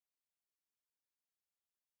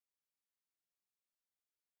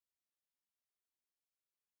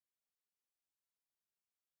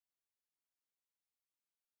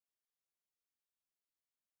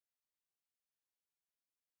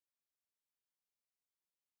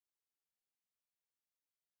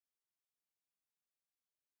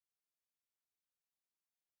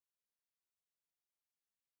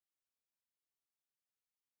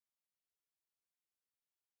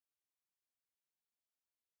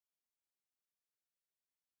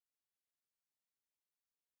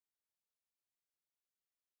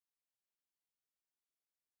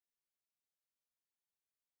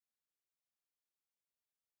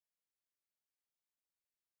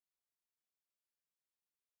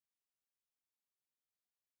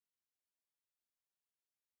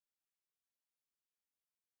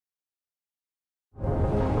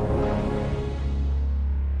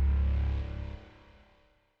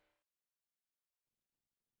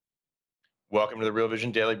Welcome to the Real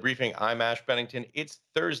Vision Daily Briefing. I'm Ash Bennington. It's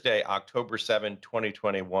Thursday, October 7,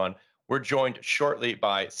 2021. We're joined shortly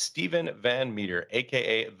by Stephen Van Meter,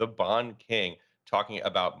 aka the Bond King, talking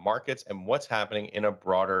about markets and what's happening in a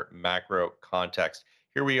broader macro context.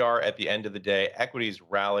 Here we are at the end of the day. Equities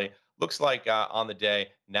rally. Looks like on the day,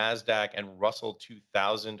 NASDAQ and Russell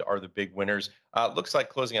 2000 are the big winners. Looks like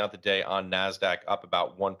closing out the day on NASDAQ up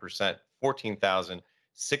about 1%,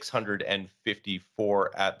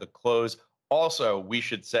 14,654 at the close. Also, we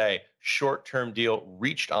should say short-term deal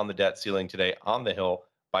reached on the debt ceiling today on the Hill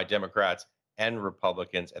by Democrats and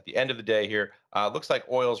Republicans. At the end of the day here, looks like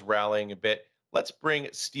oil's rallying a bit. Let's bring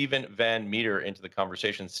Stephen Van Meter into the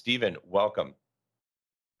conversation. Stephen, welcome.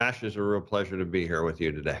 Ash, is a real pleasure to be here with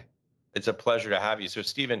you today. It's a pleasure to have you. So,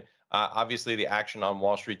 Stephen, obviously the action on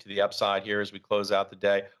Wall Street to the upside here as we close out the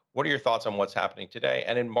day. What are your thoughts on what's happening today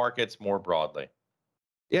and in markets more broadly?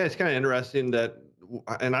 Yeah, it's kind of interesting that,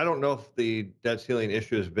 and I don't know if the debt ceiling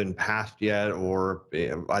issue has been passed yet, or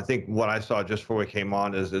I think what I saw just before we came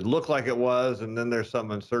on is it looked like it was, and then there's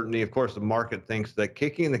some uncertainty. Of course, the market thinks that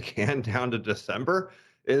kicking the can down to December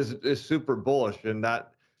is super bullish, and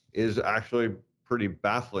that is actually pretty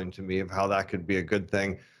baffling to me of how that could be a good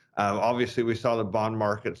thing. Obviously, we saw the bond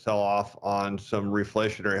market sell off on some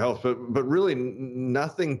reflationary hopes, but really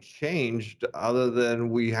nothing changed other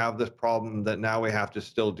than we have this problem that now we have to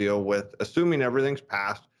still deal with. Assuming everything's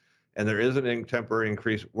passed and there is an temporary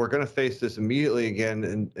increase, we're going to face this immediately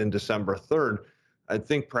again in December 3rd. I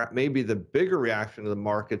think perhaps maybe the bigger reaction to the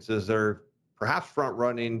markets is they're perhaps front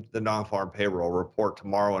running the non-farm payroll report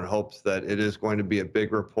tomorrow in hopes that it is going to be a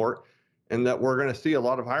big report and that we're going to see a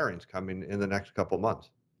lot of hirings coming in the next couple of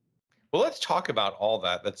months. Well, let's talk about all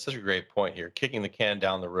that. That's such a great point here. Kicking the can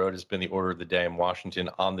down the road has been the order of the day in Washington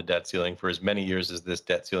on the debt ceiling for as many years as this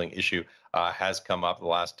debt ceiling issue has come up the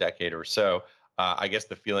last decade or so. I guess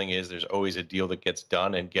the feeling is there's always a deal that gets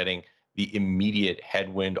done, and getting the immediate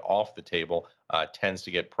headwind off the table tends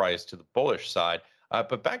to get priced to the bullish side.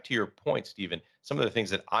 But back to your point, Stephen, some of the things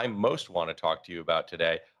that I most want to talk to you about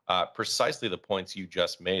today, precisely the points you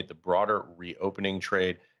just made, the broader reopening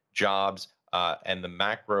trade, jobs, and the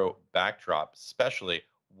macro backdrop, especially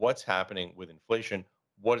what's happening with inflation.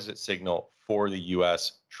 What does it signal for the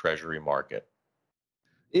U.S. Treasury market?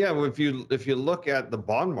 Yeah, well, if you look at the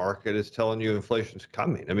bond market, it's telling you inflation's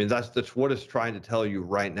coming. I mean, that's what it's trying to tell you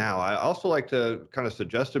right now. I also like to kind of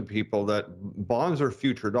suggest to people that bonds are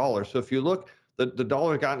future dollars. So if you look, the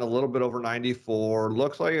dollar gotten a little bit over 94,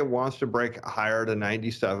 looks like it wants to break higher to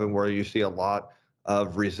 97, where you see a lot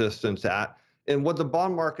of resistance at. And what the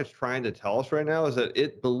bond market's trying to tell us right now is that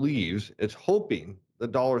it believes, it's hoping the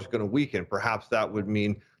dollar is going to weaken. Perhaps that would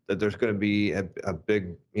mean that there's going to be a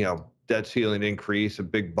big, debt ceiling increase, a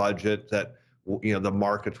big budget that, the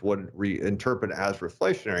markets would reinterpret as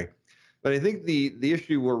reflationary. But I think the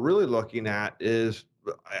issue we're really looking at is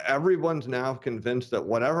everyone's now convinced that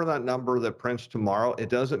whatever that number that prints tomorrow, it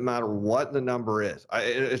doesn't matter what the number is.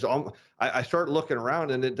 I start looking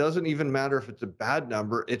around and it doesn't even matter if it's a bad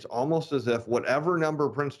number. It's almost as if whatever number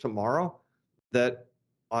prints tomorrow, that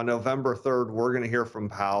on November 3rd, we're going to hear from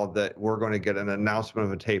Powell that we're going to get an announcement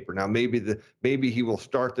of a taper. Now, maybe he will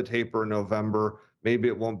start the taper in November. Maybe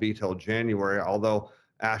it won't be till January. Although,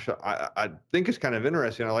 Ash, I think it's kind of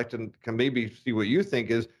interesting. I'd like to maybe see what you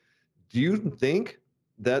think is, do you think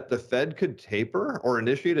that the Fed could taper or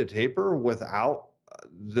initiate a taper without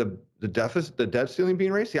the deficit, the debt ceiling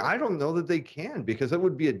being raised? See, I don't know that they can, because that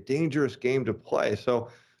would be a dangerous game to play. So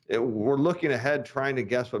we're looking ahead, trying to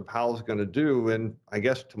guess what Powell's going to do, and I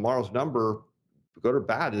guess tomorrow's number, good or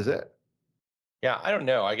bad, is it? Yeah, I don't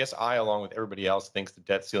know. I guess I, along with everybody else, thinks the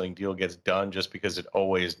debt ceiling deal gets done just because it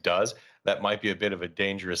always does. That might be a bit of a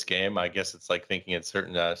dangerous game. I guess it's like thinking at a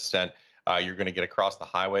certain extent you're going to get across the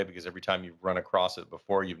highway because every time you've run across it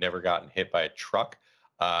before, you've never gotten hit by a truck.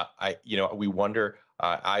 We wonder.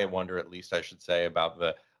 I wonder, at least I should say, about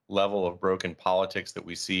the level of broken politics that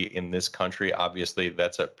we see in this country. Obviously,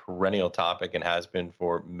 that's a perennial topic and has been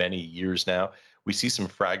for many years now. We see some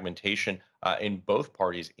fragmentation in both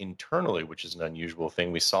parties internally, which is an unusual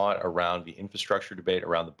thing. We saw it around the infrastructure debate,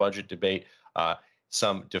 around the budget debate,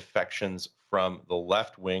 some defections from the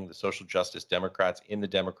left wing, the social justice Democrats in the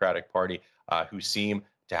Democratic Party, who seem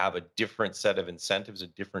to have a different set of incentives, a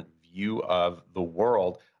different view of the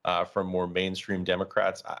world from more mainstream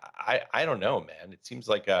Democrats. I don't know, man. It seems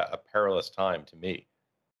like a perilous time to me.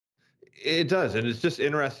 It does, and it's just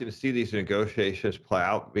interesting to see these negotiations play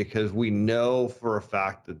out, because we know for a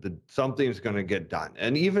fact that something's going to get done.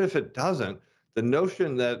 And even if it doesn't, the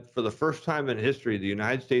notion that for the first time in history, the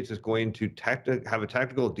United States is going to have a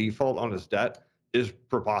technical default on its debt is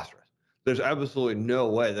preposterous. There's absolutely no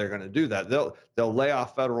way they're going to do that. They'll lay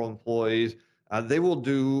off federal employees. They will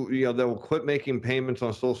do, they will quit making payments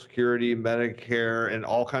on Social Security, Medicare, and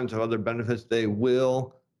all kinds of other benefits. They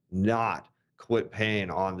will not quit paying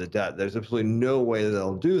on the debt. There's absolutely no way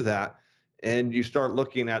they'll do that. And you start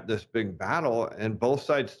looking at this big battle, and both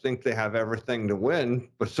sides think they have everything to win,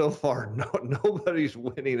 but so far, nobody's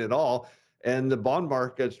winning at all. And the bond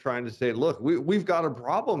market's trying to say, look, we've got a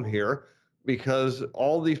problem here because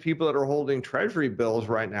all these people that are holding treasury bills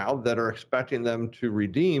right now that are expecting them to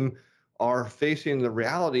redeem are facing the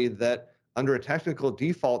reality that under a technical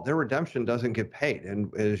default, their redemption doesn't get paid.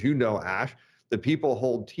 And as you know, Ash, the people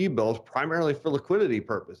hold T bills primarily for liquidity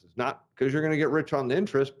purposes, not because you're going to get rich on the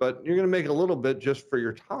interest, but you're going to make a little bit just for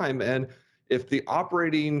your time. And if the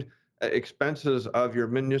operating expenses of your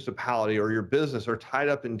municipality or your business are tied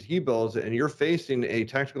up in T bills and you're facing a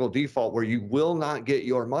technical default where you will not get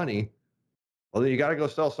your money, well, then you got to go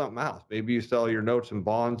sell something else. Maybe you sell your notes and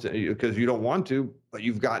bonds because you don't want to, but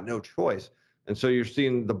you've got no choice. And so you're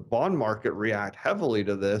seeing the bond market react heavily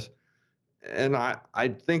to this. And I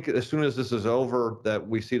think as soon as this is over, that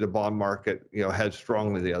we see the bond market, head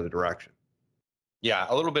strongly the other direction. Yeah,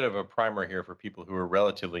 a little bit of a primer here for people who are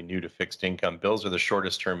relatively new to fixed income. Bills are the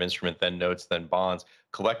shortest term instrument, then notes, then bonds,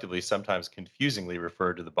 collectively, sometimes confusingly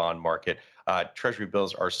referred to the bond market. Treasury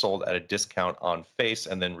bills are sold at a discount on face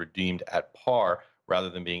and then redeemed at par rather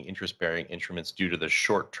than being interest bearing instruments due to the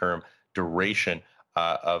short term duration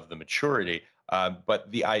of the maturity.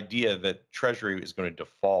 But the idea that Treasury is going to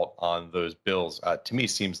default on those bills, to me,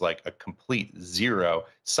 seems like a complete zero.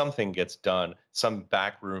 Something gets done, some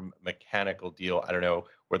backroom mechanical deal. I don't know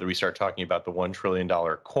whether we start talking about the $1 trillion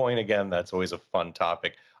coin again. That's always a fun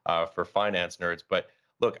topic for finance nerds. But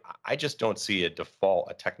look, I just don't see a default,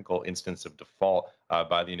 a technical instance of default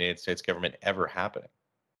by the United States government ever happening.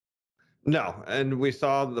 No, and we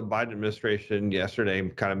saw the Biden administration yesterday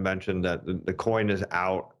kind of mentioned that the coin is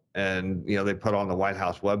out, and they put on the White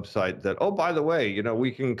House website that, oh, by the way,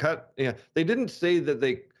 we can cut. They didn't say that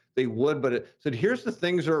they would, but it said here's the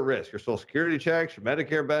things that are at risk: your Social Security checks, your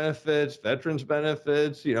Medicare benefits, veterans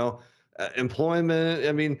benefits, employment.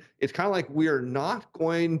 I mean, it's kind of like we are not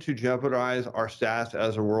going to jeopardize our status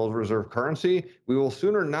as a world reserve currency. We will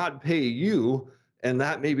sooner not pay you, and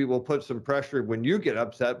that maybe will put some pressure when you get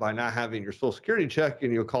upset by not having your Social Security check,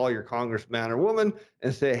 and you'll call your congressman or woman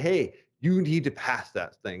and say, hey, you need to pass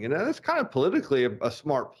that thing. And that's kind of politically a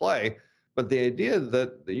smart play. But the idea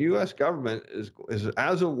that the U.S. government is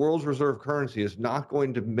as a world's reserve currency is not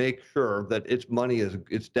going to make sure that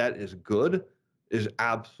its debt is good is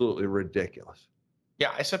absolutely ridiculous.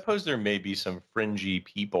 Yeah, I suppose there may be some fringy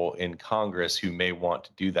people in Congress who may want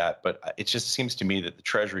to do that, but it just seems to me that the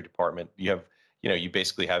Treasury Department, you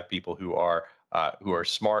basically have people who are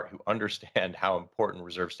smart, who understand how important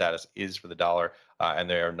reserve status is for the dollar, and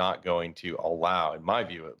they are not going to allow, in my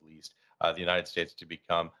view at least, the United States to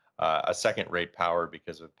become a second-rate power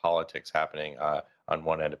because of politics happening on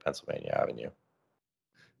one end of Pennsylvania Avenue.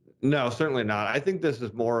 No, certainly not. I think this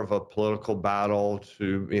is more of a political battle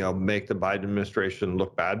to, make the Biden administration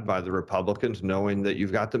look bad by the Republicans, knowing that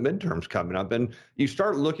you've got the midterms coming up. And you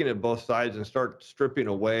start looking at both sides and start stripping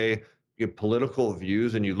away your political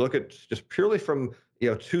views, and you look at just purely from,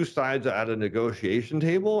 two sides at a negotiation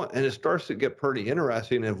table, and it starts to get pretty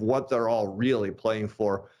interesting of what they're all really playing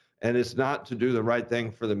for. And it's not to do the right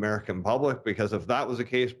thing for the American public, because if that was the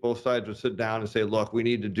case, both sides would sit down and say, look, we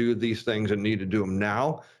need to do these things and need to do them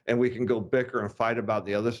now, and we can go bicker and fight about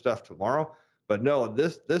the other stuff tomorrow. But no,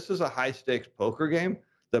 this is a high stakes poker game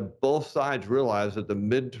that both sides realize that the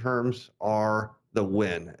midterms are the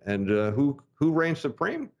win. And who reigns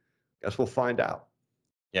supreme? Guess we'll find out.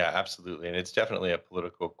 Yeah, absolutely. And it's definitely a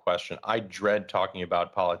political question. I dread talking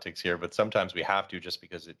about politics here, but sometimes we have to just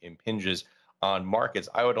because it impinges on markets.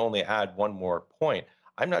 I would only add one more point.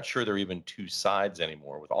 I'm not sure there are even two sides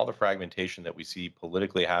anymore. With all the fragmentation that we see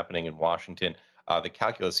politically happening in Washington, the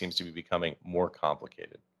calculus seems to be becoming more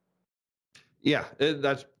complicated. Yeah,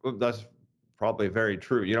 that's probably very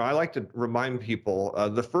true. I like to remind people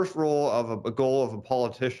the first rule of a goal of a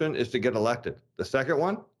politician is to get elected. The second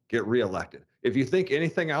one, get reelected. If you think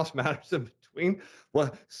anything else matters in between,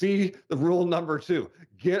 well, see the rule number two,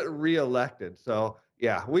 get reelected. So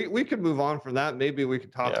yeah, we could move on from that. Maybe we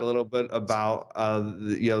could talk Yeah. a little bit about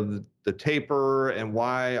the taper and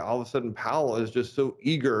why all of a sudden Powell is just so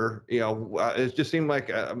eager. It just seemed like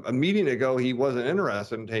a meeting ago he wasn't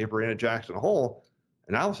interested in tapering at Jackson Hole,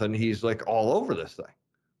 and all of a sudden he's like all over this thing.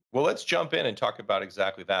 Well, let's jump in and talk about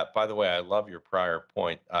exactly that. By the way, I love your prior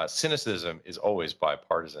point. Cynicism is always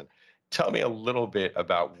bipartisan. Tell me a little bit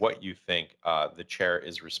about what you think the chair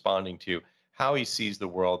is responding to. how he sees the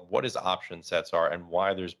world, what his option sets are, and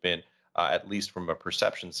why there's been, at least from a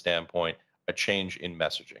perception standpoint, a change in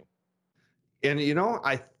messaging. And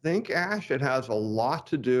I think, Ash, it has a lot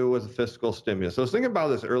to do with the fiscal stimulus. I was thinking about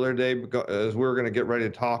this earlier today as we were going to get ready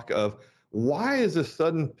to talk of why is this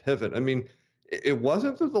sudden pivot? I mean, it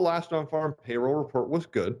wasn't that the last non-farm payroll report was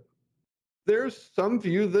good. There's some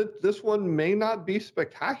view that this one may not be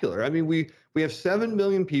spectacular. I mean, we have 7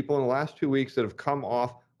 million people in the last 2 weeks that have come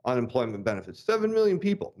off unemployment benefits. 7 million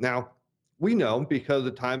people. Now, we know because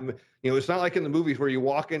the time, it's not like in the movies where you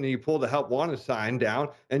walk in and you pull the help wanted sign down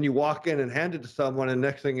and you walk in and hand it to someone and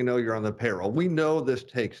next thing you know, you're on the payroll. We know this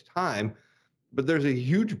takes time, but there's a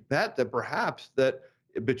huge bet that perhaps that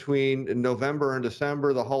between November and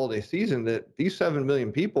December, the holiday season, that these 7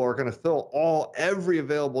 million people are going to fill every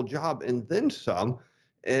available job and then some.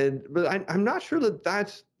 But I'm not sure that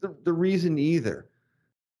that's the reason either.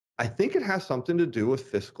 I think it has something to do with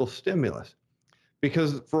fiscal stimulus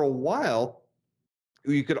because for a while,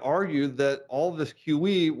 you could argue that all of this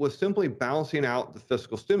QE was simply balancing out the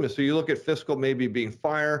fiscal stimulus. So you look at fiscal maybe being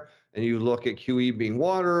fire, and you look at QE being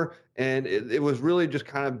water, and it was really just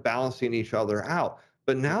kind of balancing each other out.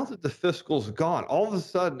 But now that the fiscal's gone, all of a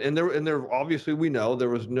sudden, and there obviously we know there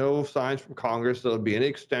was no signs from Congress that there'll be an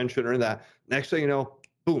extension or that. Next thing you know,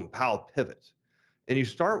 boom, Powell pivots. And you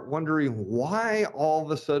start wondering why all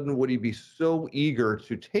of a sudden would he be so eager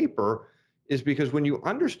to taper is because when you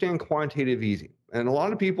understand quantitative easing, and a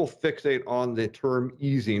lot of people fixate on the term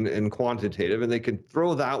easing and quantitative, and they can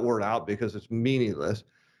throw that word out because it's meaningless.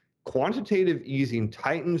 Quantitative easing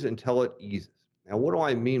tightens until it eases. Now, what do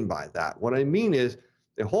I mean by that? What I mean is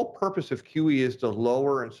the whole purpose of QE is to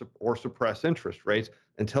lower or suppress interest rates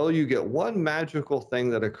until you get one magical thing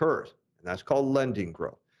that occurs, and that's called lending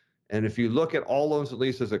growth. And if you look at all loans and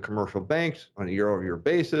leases at commercial banks on a year-over-year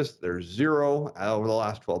basis, there's zero over the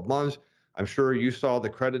last 12 months. I'm sure you saw the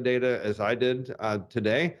credit data as I did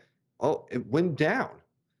today. Oh, it went down.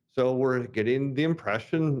 So we're getting the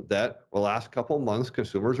impression that the last couple of months,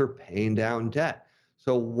 consumers are paying down debt.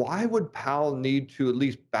 So why would Powell need to at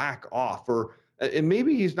least back off? And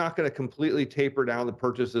maybe he's not going to completely taper down the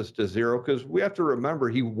purchases to zero because we have to remember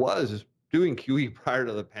he was doing QE prior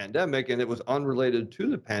to the pandemic and it was unrelated to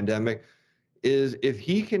the pandemic. Is if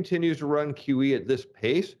he continues to run QE at this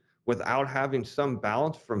pace without having some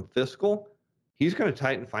balance from fiscal, he's going to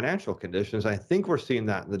tighten financial conditions. I think we're seeing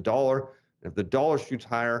that in the dollar. If the dollar shoots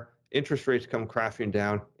higher, interest rates come crashing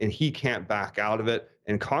down, and he can't back out of it.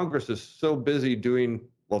 And Congress is so busy doing,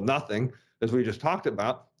 well, nothing, as we just talked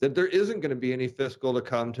about, that there isn't going to be any fiscal to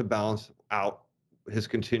come to balance out his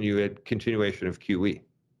continuation of QE.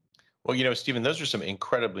 Well, Stephen, those are some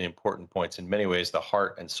incredibly important points. In many ways, the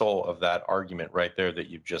heart and soul of that argument right there that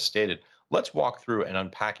you've just stated. Let's walk through and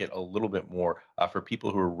unpack it a little bit more for people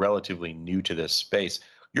who are relatively new to this space.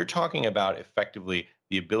 You're talking about effectively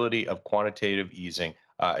the ability of quantitative easing,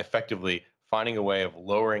 effectively finding a way of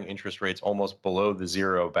lowering interest rates almost below the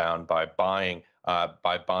zero bound by buying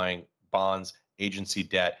bonds, agency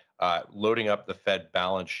debt, loading up the Fed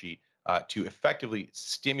balance sheet to effectively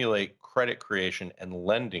stimulate credit creation and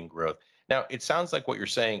lending growth. Now, it sounds like what you're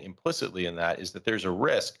saying implicitly in that is that there's a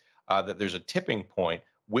risk that there's a tipping point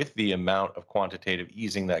with the amount of quantitative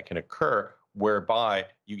easing that can occur, whereby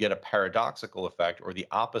you get a paradoxical effect or the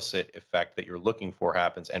opposite effect that you're looking for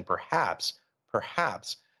happens. And perhaps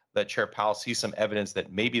that Chair Powell sees some evidence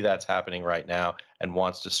that maybe that's happening right now and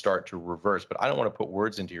wants to start to reverse. But I don't want to put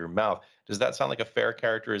words into your mouth. Does that sound like a fair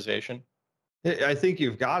characterization? I think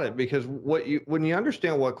you've got it because when you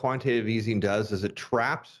understand what quantitative easing does is it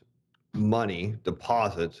traps money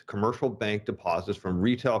deposits, commercial bank deposits from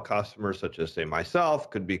retail customers such as say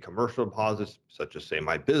myself, could be commercial deposits such as say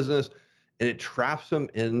my business, and it traps them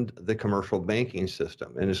in the commercial banking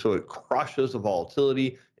system. And so it crushes the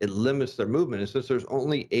volatility, it limits their movement. And since there's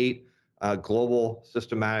only eight global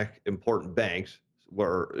systematic important banks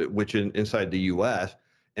inside the US,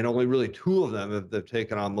 and only really two of them have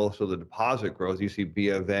taken on most of the deposit growth. You see B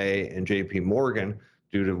of A and JP Morgan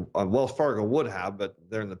due to Wells Fargo would have, but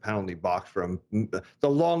they're in the penalty box from the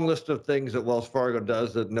long list of things that Wells Fargo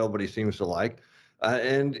does that nobody seems to like.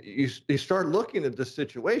 And you start looking at this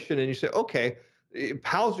situation and you say, okay,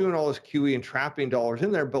 Powell's doing all this QE and trapping dollars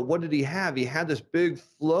in there, but what did he have? He had this big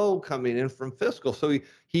flow coming in from fiscal. So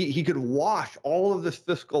he could wash all of this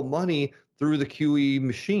fiscal money through the QE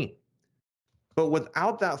machine. But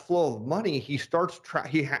without that flow of money, he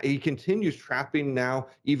continues trapping now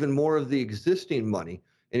even more of the existing money,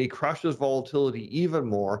 and he crushes volatility even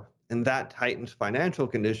more, and that tightens financial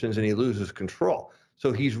conditions, and he loses control.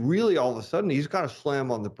 So he's really all of a sudden he's got to slam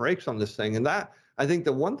on the brakes on this thing, and I think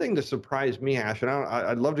the one thing that surprised me, Ash, and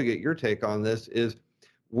I'd love to get your take on this, is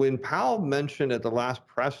when Powell mentioned at the last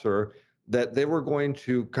presser that they were going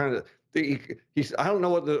to kind of, he's, I don't know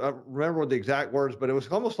what I remember what the exact words, but it was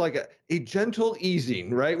almost like a gentle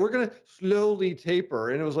easing, right? We're going to slowly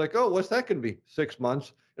taper. And it was like, oh, what's that going to be? 6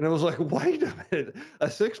 months. And it was like, wait a minute, a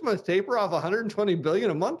 6 month taper off 120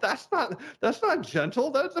 billion a month? That's not gentle.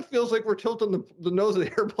 That feels like we're tilting the nose of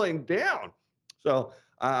the airplane down. So,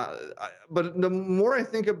 but the more I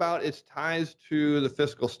think about its ties to the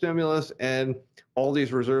fiscal stimulus and all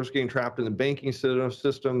these reserves getting trapped in the banking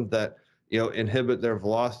system that inhibit their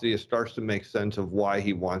velocity, it starts to make sense of why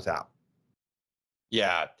he wants out.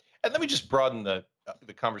 Yeah, and let me just broaden the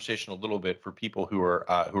conversation a little bit for people who are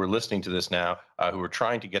listening to this now, who are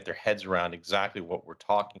trying to get their heads around exactly what we're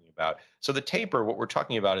talking about. So the taper, what we're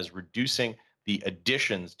talking about is reducing the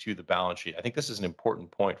additions to the balance sheet. I think this is an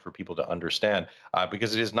important point for people to understand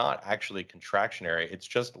because it is not actually contractionary; it's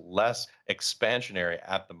just less expansionary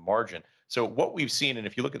at the margin. So what we've seen, and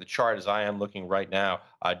if you look at the chart as I am looking right now,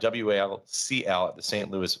 WALCL at the St.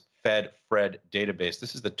 Louis Fed database.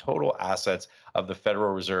 This is the total assets of the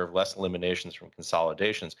Federal Reserve, less eliminations from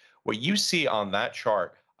consolidations. What you see on that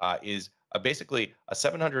chart is basically a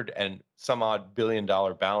 700 and some odd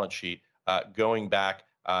billion-dollar balance sheet going back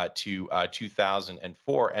to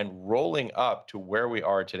 2004 and rolling up to where we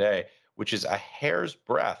are today, which is a hair's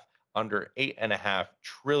breadth under $8.5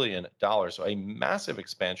 trillion. So a massive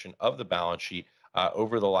expansion of the balance sheet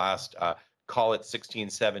over the last call it 16,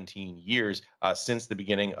 17 years since the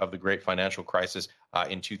beginning of the great financial crisis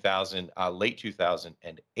in 2000, late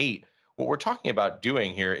 2008. What we're talking about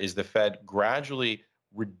doing here is the Fed gradually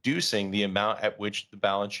reducing the amount at which the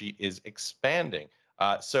balance sheet is expanding.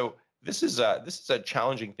 So this is a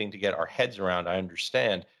challenging thing to get our heads around. I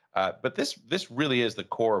understand, but this really is the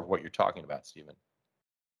core of what you're talking about, Stephen.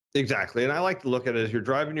 Exactly. And I like to look at it as you're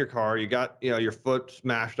driving your car, you got, your foot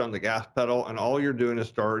smashed on the gas pedal, and all you're doing is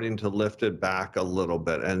starting to lift it back a little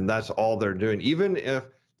bit. And that's all they're doing. Even if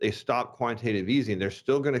they stop quantitative easing, they're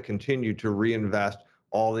still going to continue to reinvest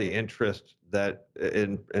all the interest that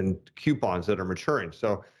in coupons that are maturing.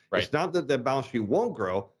 So Right. it's not that the balance sheet won't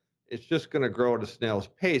grow. It's just going to grow at a snail's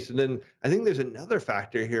pace. And then I think there's another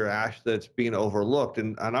factor here, Ash, that's being overlooked.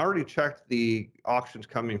 And I already checked the auctions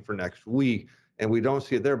coming for next week, and we don't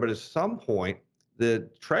see it there. But at some point, the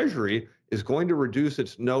Treasury is going to reduce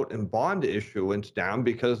its note and bond issuance down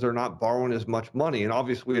because they're not borrowing as much money. And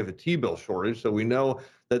obviously, we have a T-bill shortage, so we know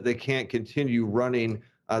that they can't continue running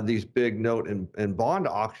these big note and bond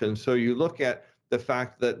auctions. So you look at the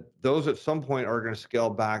fact that those at some point are going to scale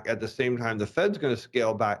back at the same time the Fed's going to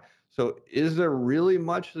scale back. So is there really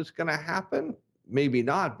much that's going to happen? Maybe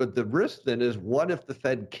not. But the risk then is, what if the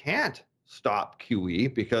Fed can't stop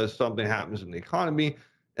QE because something happens in the economy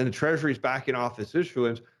and the Treasury's backing off its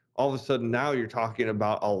issuance? All of a sudden, now you're talking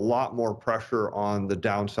about a lot more pressure on the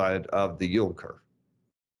downside of the yield curve.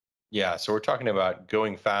 Yeah, so we're talking about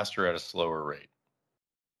going faster at a slower rate.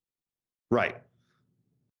 Right.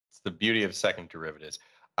 It's the beauty of second derivatives.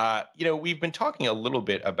 We've been talking a little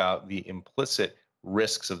bit about the implicit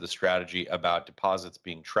risks of the strategy, about deposits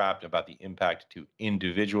being trapped, about the impact to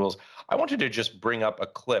individuals. I wanted to just bring up a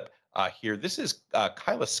clip here. This is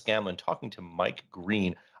Kyla Scanlon talking to Mike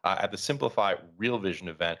Green at the Simplify Real Vision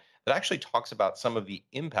event that actually talks about some of the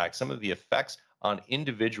impacts, some of the effects on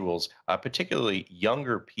individuals, particularly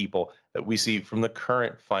younger people, that we see from the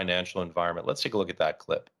current financial environment. Let's take a look at that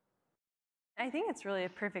clip. I think it's really a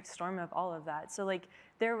perfect storm of all of that. So like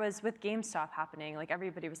there was with GameStop happening, like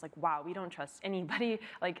everybody was like, wow, we don't trust anybody.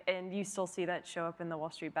 Like, and you still see that show up in the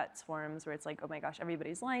Wall Street Bets forums where it's like, oh my gosh,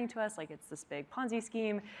 everybody's lying to us. Like it's this big Ponzi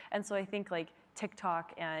scheme. And so I think like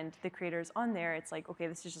TikTok and the creators on there, it's like, okay,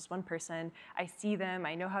 this is just one person. I see them,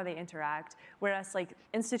 I know how they interact. Whereas like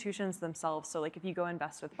institutions themselves, so like if you go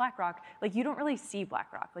invest with BlackRock, like you don't really see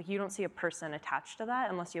BlackRock. Like you don't see a person attached to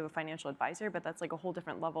that unless you have a financial advisor, but that's like a whole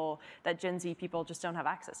different level that Gen Z people just don't have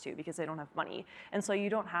access to because they don't have money. And so you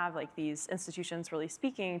don't have like these institutions really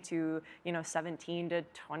speaking to, 17 to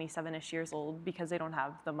 27-ish years old because they don't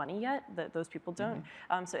have the money yet, that those people don't.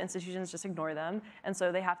 So institutions just ignore them. And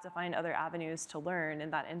so they have to find other avenues to learn,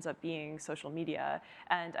 and that ends up being social media.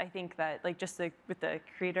 And I think that like just with the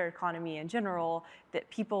creator economy in general, that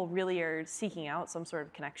people really are seeking out some sort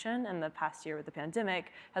of connection. And the past year with the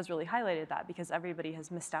pandemic has really highlighted that because everybody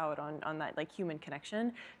has missed out on that like human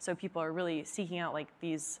connection. So people are really seeking out like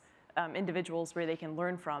these individuals where they can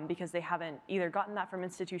learn from because they haven't either gotten that from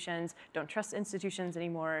institutions, don't trust institutions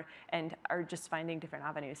anymore, and are just finding different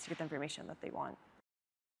avenues to get the information that they want.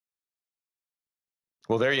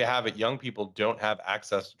 Well, there you have it. Young people don't have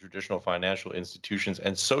access to traditional financial institutions,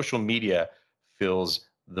 and social media fills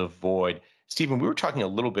the void. Stephen, we were talking a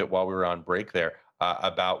little bit while we were on break there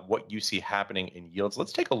about what you see happening in yields.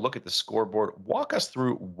 Let's take a look at the scoreboard. Walk us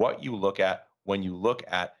through what you look at when you look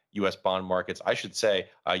at U.S. bond markets. I should say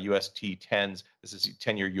UST 10s, this is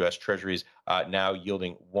 10-year U.S. Treasuries, now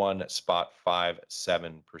yielding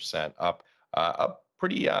 1.57% up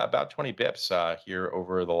pretty about 20 bips here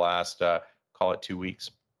over the last, call it 2 weeks.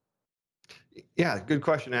 Yeah, good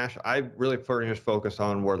question, Ash. I really put his focus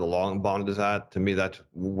on where the long bond is at. To me, that's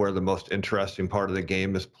where the most interesting part of the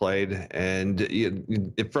game is played. And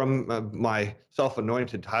from my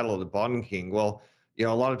self-anointed title of the Bond King, well, a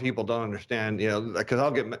lot of people don't understand, because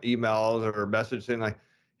I'll get emails or messages saying like,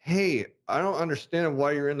 "Hey, I don't understand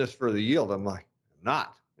why you're in this for the yield." I'm like, "I'm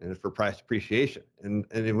not, and it's for price appreciation." And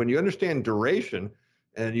when you understand duration,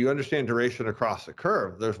 and you understand duration across the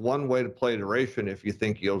curve, there's one way to play duration if you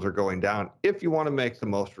think yields are going down, if you want to make the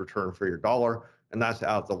most return for your dollar, and that's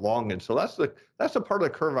out the long end. So that's the part of the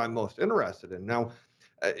curve I'm most interested in. Now,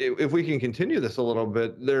 if we can continue this a little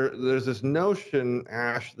bit, there's this notion,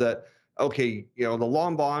 Ash, that okay, the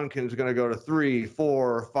long bond is going to go to 3,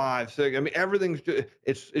 4, 5, 6. I mean, everything's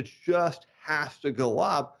it just has to go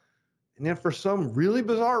up. And then for some really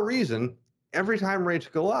bizarre reason, every time rates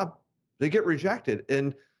go up, they get rejected.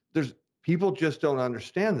 And there's people just don't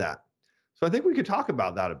understand that. So I think we could talk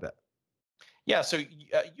about that a bit. Yeah, so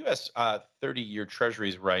U.S. 30-year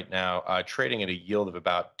Treasuries right now trading at a yield of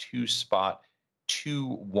about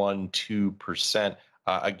 2.212%.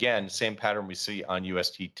 Again, same pattern we see on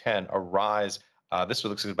UST 10, a rise. This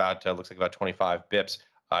looks like about 25 bips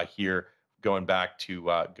here, going back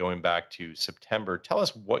to September. Tell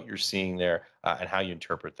us what you're seeing there and how you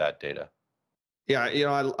interpret that data.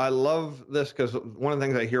 Yeah, I love this because one of the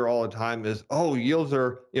things I hear all the time is, oh, yields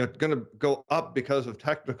are, going to go up because of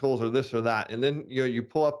technicals or this or that. And then, you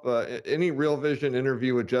pull up any Real Vision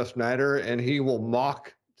interview with Jeff Snyder, and he will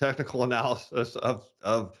mock technical analysis of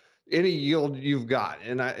any yield you've got.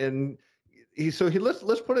 Let's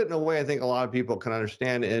put it in a way I think a lot of people can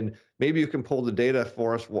understand. And maybe you can pull the data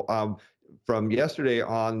for us from yesterday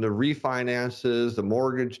on the refinances, the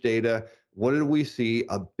mortgage data. What did we see?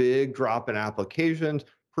 A big drop in applications,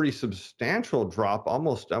 pretty substantial drop, I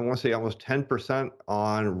want to say almost 10%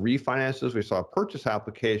 on refinances. We saw purchase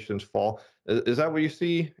applications fall. Is that what you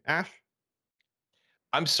see, Ash?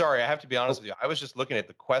 I'm sorry, I have to be honest with you. I was just looking at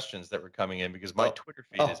the questions that were coming in because my Twitter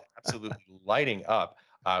feed is absolutely lighting up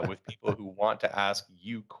with people who want to ask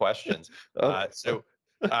you questions. I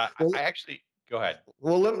actually go ahead.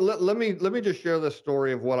 Well, let me just share the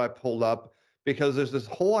story of what I pulled up, because there's this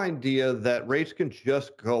whole idea that rates can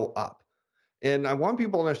just go up. And I want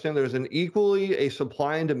people to understand there's an equally a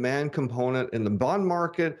supply and demand component in the bond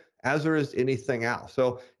market as there is anything else.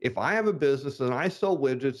 So if I have a business and I sell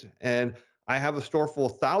widgets and I have a store full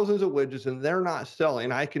of thousands of widgets and they're not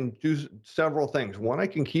selling, I can do several things. One, I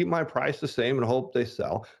can keep my price the same and hope they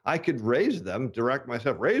sell. I could raise them, direct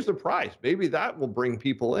myself, raise the price. Maybe that will bring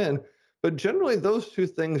people in. But generally, those two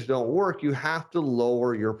things don't work. You have to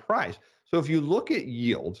lower your price. So if you look at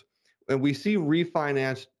yields, and we see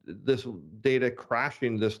refinance this data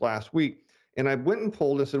crashing this last week, and I went and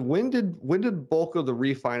pulled and said, when did bulk of the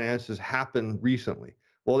refinances happen recently?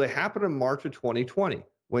 Well, they happened in March of 2020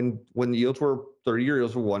 when the yields were 30-year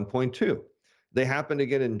yields were 1.2. They happened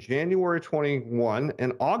again in January 21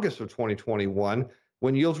 and August of 2021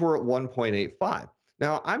 when yields were at 1.85.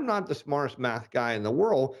 Now, I'm not the smartest math guy in the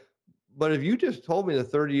world, but if you just told me the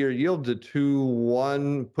 30-year yield's at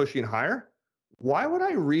 2.1 pushing higher, why would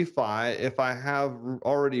I refi if I have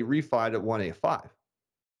already refied at 1.85?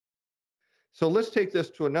 So let's take this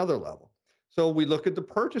to another level. So we look at the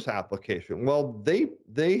purchase application. Well, they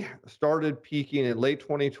started peaking in late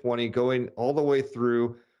 2020, going all the way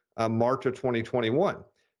through March of 2021.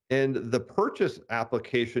 And the purchase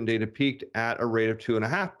application data peaked at a rate of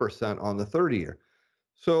 2.5% on the 30-year.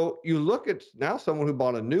 So you look at now someone who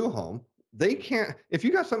bought a new home, they can't, if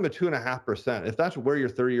you got something at 2.5%, if that's where your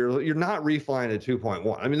 30-year, you're not refining at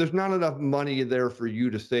 2.1. I mean, there's not enough money there for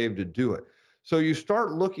you to save to do it. So you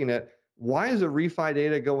start looking at, why is the refi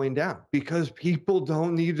data going down? Because people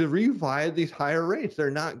don't need to refi at these higher rates.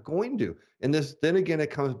 They're not going to. And then again,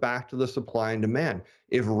 it comes back to the supply and demand.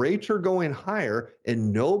 If rates are going higher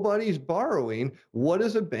and nobody's borrowing, what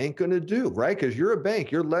is a bank going to do, right? Because you're a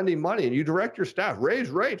bank, you're lending money, and you direct your staff, raise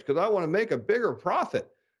rates because I want to make a bigger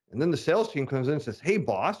profit. And then the sales team comes in and says, hey,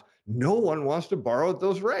 boss, no one wants to borrow at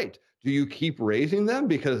those rates. Do you keep raising them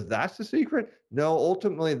because that's the secret? No,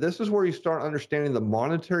 ultimately, this is where you start understanding the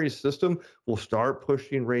monetary system will start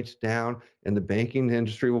pushing rates down, and the banking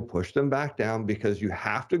industry will push them back down, because you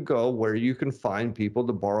have to go where you can find people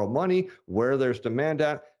to borrow money, where there's demand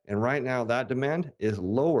at. And right now, that demand is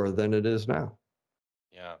lower than it is now.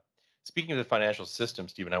 Yeah. Speaking of the financial system,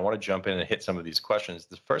 Stephen, I want to jump in and hit some of these questions.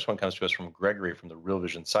 The first one comes to us from Gregory from the Real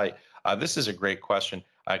Vision site. This is a great question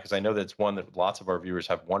because I know that's one that lots of our viewers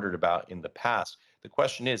have wondered about in the past. The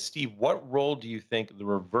question is, Steve, what role do you think the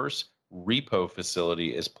reverse repo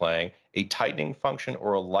facility is playing, a tightening function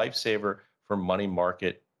or a lifesaver for money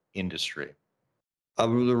market industry? The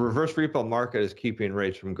reverse repo market is keeping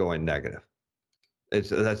rates from going negative.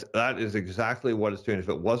 That is exactly what it's doing. If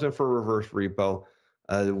it wasn't for reverse repo,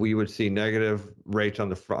 we would see negative rates on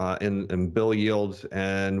the in bill yields,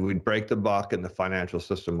 and we'd break the buck, and the financial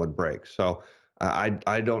system would break. So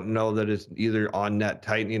I don't know that it's either on net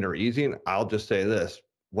tightening or easing. I'll just say this: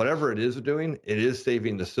 whatever it is doing, it is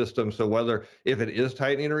saving the system. So whether if it is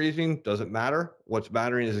tightening or easing doesn't matter. What's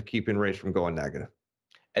mattering is keeping rates from going negative.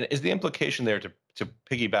 And is the implication there to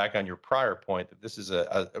piggyback on your prior point that this is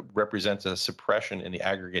represents a suppression in the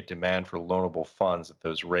aggregate demand for loanable funds at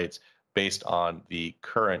those rates based on the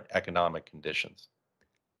current economic conditions?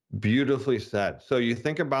 Beautifully said. So you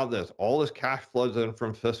think about this, all this cash flows in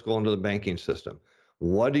from fiscal into the banking system.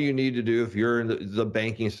 What do you need to do if you're in the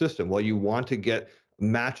banking system? Well, you want to get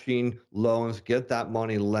matching loans, get that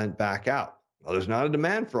money lent back out. Well, there's not a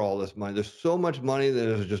demand for all this money. There's so much money that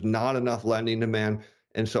there's just not enough lending demand.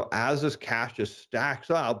 And so as this cash just stacks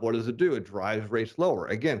up, what does it do? It drives rates lower.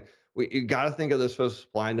 Again, you got to think of this as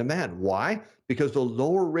supply and demand. Why? Because the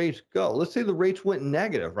lower rates go, let's say the rates went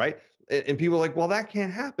negative, right? And people are like, well, that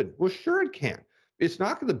can't happen. Well, sure it can. It's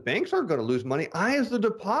not the banks aren't going to lose money. I, as the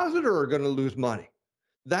depositor, are going to lose money.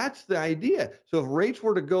 That's the idea. So if rates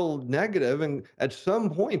were to go negative, and at some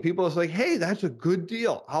point people are like, hey, that's a good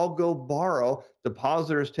deal. I'll go borrow.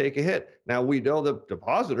 Depositors take a hit. Now we know that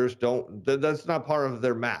depositors don't, that's not part of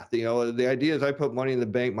their math. You know, the idea is I put money in the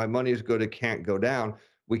bank, my money is good, it can't go down.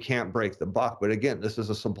 We can't break the buck. But again, this is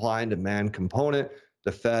a supply and demand component.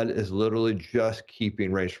 The Fed is literally just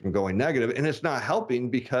keeping rates from going negative, and it's not helping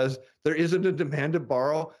because there isn't a demand to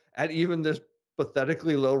borrow at even this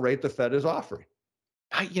pathetically low rate the Fed is offering.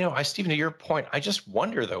 Stephen, to your point, I just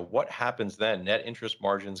wonder though, what happens then? Net interest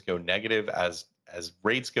margins go negative as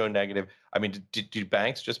rates go negative. I mean, do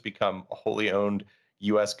banks just become wholly owned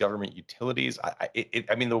U.S. government utilities?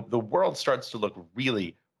 I mean, the world starts to look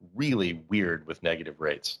really, really weird with negative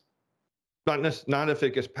rates. Not if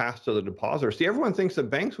it gets passed to the depositor. See, everyone thinks that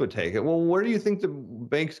banks would take it. Well, where do you think the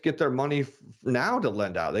banks get their money now to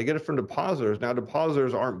lend out? They get it from depositors. Now,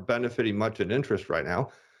 depositors aren't benefiting much in interest right now.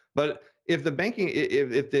 But if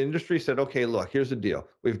if the industry said, okay, look, here's the deal.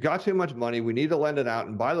 We've got too much money. We need to lend it out.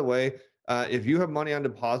 And by the way, if you have money on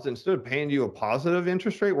deposit, instead of paying you a positive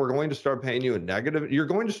interest rate, we're going to start paying you a negative. You're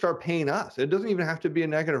going to start paying us. It doesn't even have to be a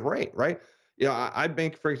negative rate, right? I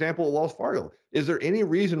bank, for example, at Wells Fargo. Is there any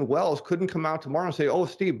reason Wells couldn't come out tomorrow and say, oh,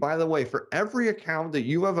 Steve, by the way, for every account that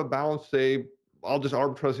you have a balance, say, I'll just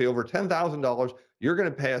arbitrarily say over $10,000, you're going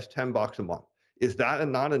to pay us $10 a month. Is that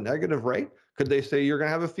not a negative rate? Could they say you're going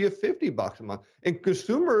to have a fee of $50 a month? And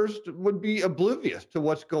consumers would be oblivious to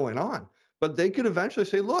what's going on. But they could eventually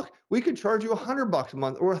say, look, we could charge you $100 a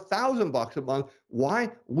month or $1,000 a month.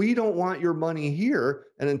 Why? We don't want your money here.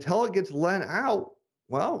 And until it gets lent out,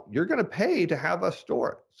 well, you're going to pay to have us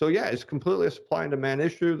store it. So yeah, it's completely a supply and demand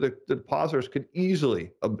issue. The depositors could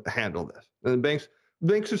easily handle this, and the banks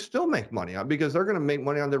should still make money on because they're going to make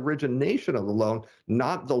money on the origination of the loan,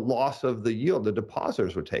 not the loss of the yield. The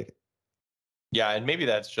depositors would take it. Yeah, and maybe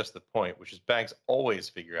that's just the point, which is banks always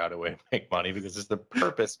figure out a way to make money because it's the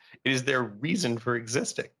purpose. It is their reason for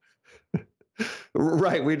existing.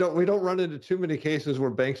 Right. We don't run into too many cases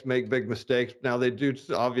where banks make big mistakes. Now they do.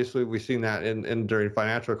 Obviously, we've seen that in during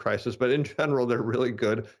financial crisis, but in general, they're really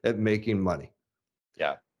good at making money.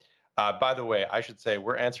 Yeah. By the way, I should say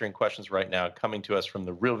we're answering questions right now coming to us from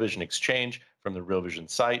the Real Vision Exchange, from the Real Vision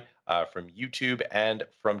site, from YouTube, and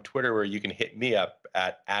from Twitter, where you can hit me up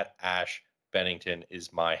at Ash Bennington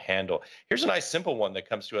is my handle. Here's a nice simple one that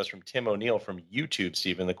comes to us from Tim O'Neill from YouTube,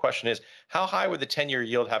 Stephen. The question is, how high would the 10-year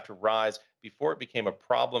yield have to rise before it became a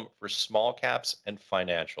problem for small caps and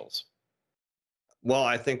financials? Well,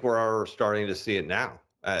 I think we're starting to see it now.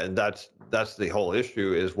 And that's the whole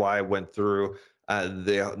issue is why I went through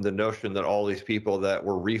the notion that all these people that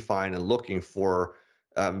were refining and looking for,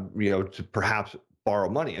 to perhaps borrow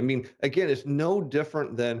money. I mean, again, it's no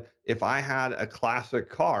different than if I had a classic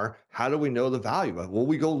car, how do we know the value of it? Well,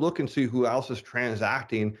 we go look and see who else is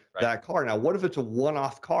transacting that car. Now, what if it's a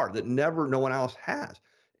one-off car that no one else has?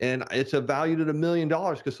 And it's a valued at $1 million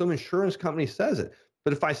because some insurance company says it.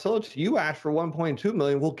 But if I sell it to you, Ash, for 1.2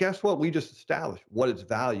 million, well, guess what? We just established what its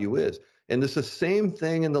value is. And it's the same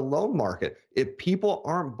thing in the loan market. If people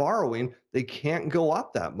aren't borrowing, they can't go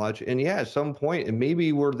up that much. And yeah, at some point, and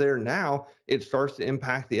maybe we're there now, it starts to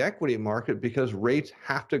impact the equity market because rates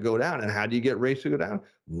have to go down. And how do you get rates to go down?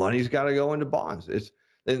 Money's got to go into bonds.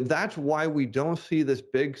 And that's why we don't see this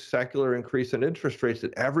big secular increase in interest rates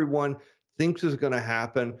that everyone thinks is going to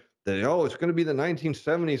happen. That, oh, it's going to be the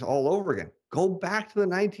 1970s all over again. Go back to the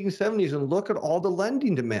 1970s and look at all the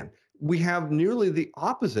lending demand. We have nearly the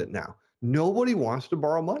opposite now. Nobody wants to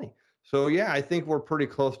borrow money. So yeah, I think we're pretty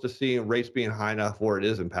close to seeing rates being high enough where it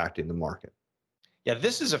is impacting the market. Yeah,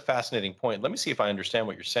 this is a fascinating point. Let me see if I understand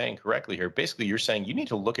what you're saying correctly here. Basically, you're saying you need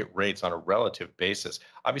to look at rates on a relative basis.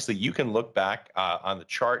 Obviously, you can look back on the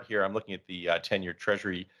chart here. I'm looking at the 10-year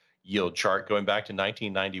Treasury yield chart going back to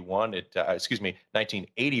 1991 excuse me,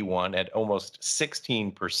 1981 at almost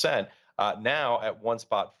 16%. Now at one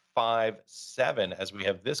spot 5.7 as we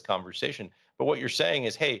have this conversation. But what you're saying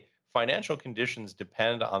is, hey, financial conditions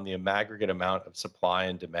depend on the aggregate amount of supply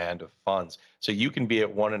and demand of funds. So you can be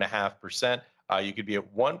at 1.5%. You could be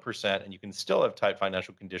at 1% and you can still have tight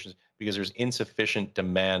financial conditions because there's insufficient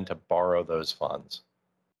demand to borrow those funds.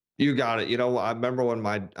 You got it. I remember when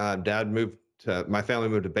my my family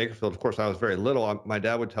moved to Bakersfield. Of course, I was very little. My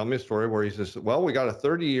dad would tell me a story where he says, well, we got a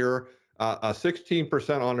 30-year,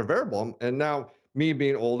 16% on a variable. And now, me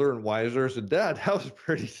being older and wiser as a dad, that was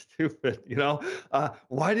pretty stupid.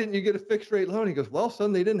 Why didn't you get a fixed rate loan? He goes, well,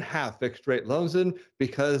 son, they didn't have fixed rate loans in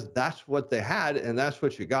because that's what they had and that's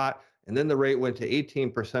what you got. And then the rate went to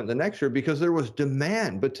 18% the next year because there was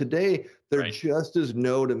demand. But today, there Right. just is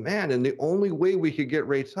no demand. And the only way we could get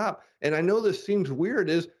rates up, and I know this seems weird,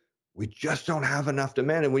 is we just don't have enough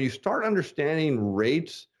demand. And when you start understanding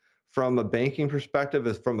rates from a banking perspective,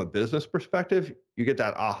 as from a business perspective, you get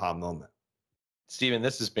that aha moment. Stephen,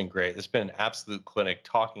 this has been great. This has been an absolute clinic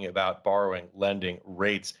talking about borrowing, lending,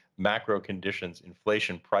 rates, macro conditions,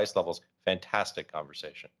 inflation, price levels. Fantastic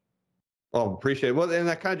conversation. Well, appreciate it. Well, and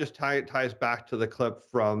that kind of just ties back to the clip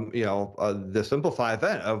from the Simplify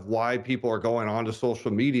event of why people are going onto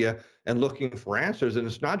social media and looking for answers. And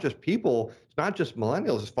it's not just people, it's not just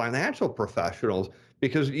millennials, it's financial professionals.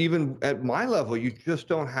 Because even at my level, you just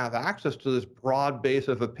don't have access to this broad base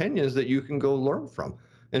of opinions that you can go learn from.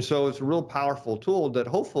 And so it's a real powerful tool that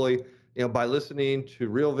hopefully, by listening to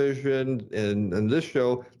Real Vision and this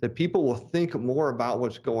show, that people will think more about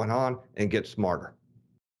what's going on and get smarter.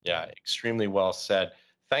 Yeah, extremely well said.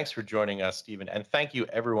 Thanks for joining us, Stephen. And thank you,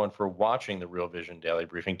 everyone, for watching the Real Vision Daily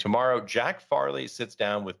Briefing. Tomorrow, Jack Farley sits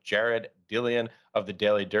down with Jared Dillian of the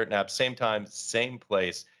Daily Dirt Nap. Same time, same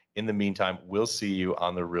place. In the meantime, we'll see you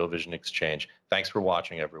on the Real Vision Exchange. Thanks for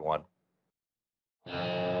watching, everyone.